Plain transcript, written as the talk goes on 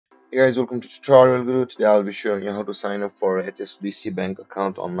Hey guys, welcome to tutorial guru. Today I'll be showing you how to sign up for a HSBC bank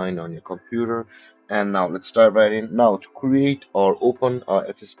account online on your computer. And now let's dive right in. Now to create or open a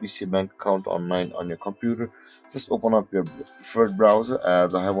HSBC bank account online on your computer, just open up your preferred browser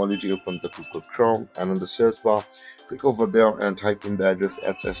as I have already opened the Google Chrome, and in the search bar, click over there and type in the address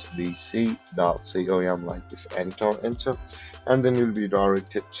hsbc.com like this, enter, and then you'll be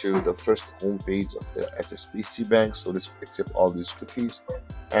directed to the first home page of the HSBC bank. So let's accept all these cookies,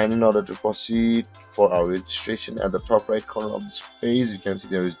 and in order to proceed for our registration, at the top right corner of this page you can see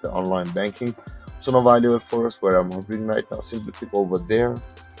there is the online banking option available for us, where I'm hovering right now. Simply click over there,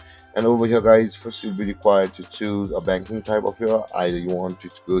 and over here guys, first you'll be required to choose a banking type of your, either you want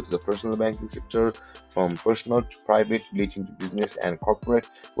to go to the personal banking sector, from personal to private, relating to business and corporate.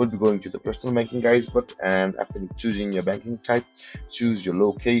 We'll be going to the personal banking guys, and after choosing your banking type, choose your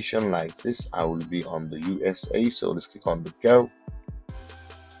location like this. I will be on the USA, so let's click on the go.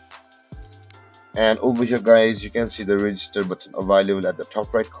 And over here guys, you can see the register button available at the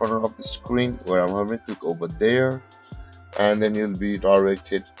top right corner of the screen, where I'm having to click over there, and then you'll be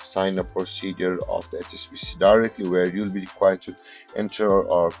directed to sign up procedure of the HSBC directly, where you'll be required to enter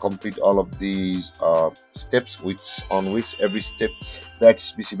or complete all of these steps, which every step the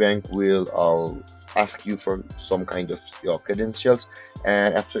HSBC bank will ask you for some kind of your credentials.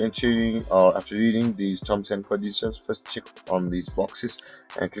 And after entering or after reading these terms and conditions, first check on these boxes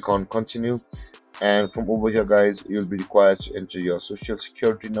and click on continue. And from over here guys, you'll be required to enter your social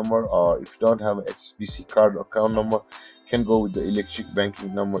security number, or if you don't have an HSBC card or account number, you can go with the electric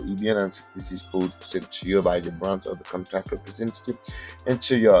banking number EBN and 66 code sent to you by the branch or the contact representative.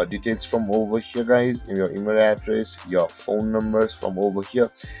 Enter your details from over here guys, your email address, your phone numbers from over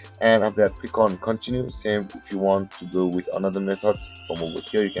here, and after that click on continue. Same if you want to go with another method, from over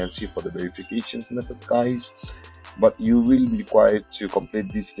here you can see for the verifications methods guys, but you will be required to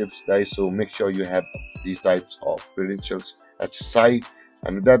complete these steps guys, so make sure you have these types of credentials at your side.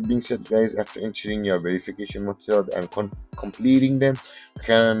 And with that being said guys, after entering your verification method and completing them, you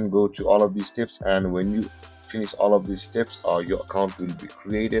can go to all of these steps, and when you finish all of these steps, your account will be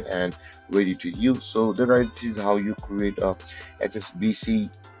created and ready to use. So guys, this is how you create a HSBC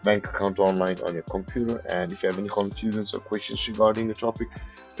bank account online on your computer. And if you have any confusions or questions regarding the topic,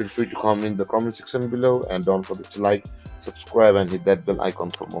 feel free to comment in the comment section below, and don't forget to like, subscribe and hit that bell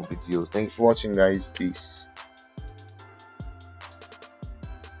icon for more videos. Thanks for watching guys. Peace.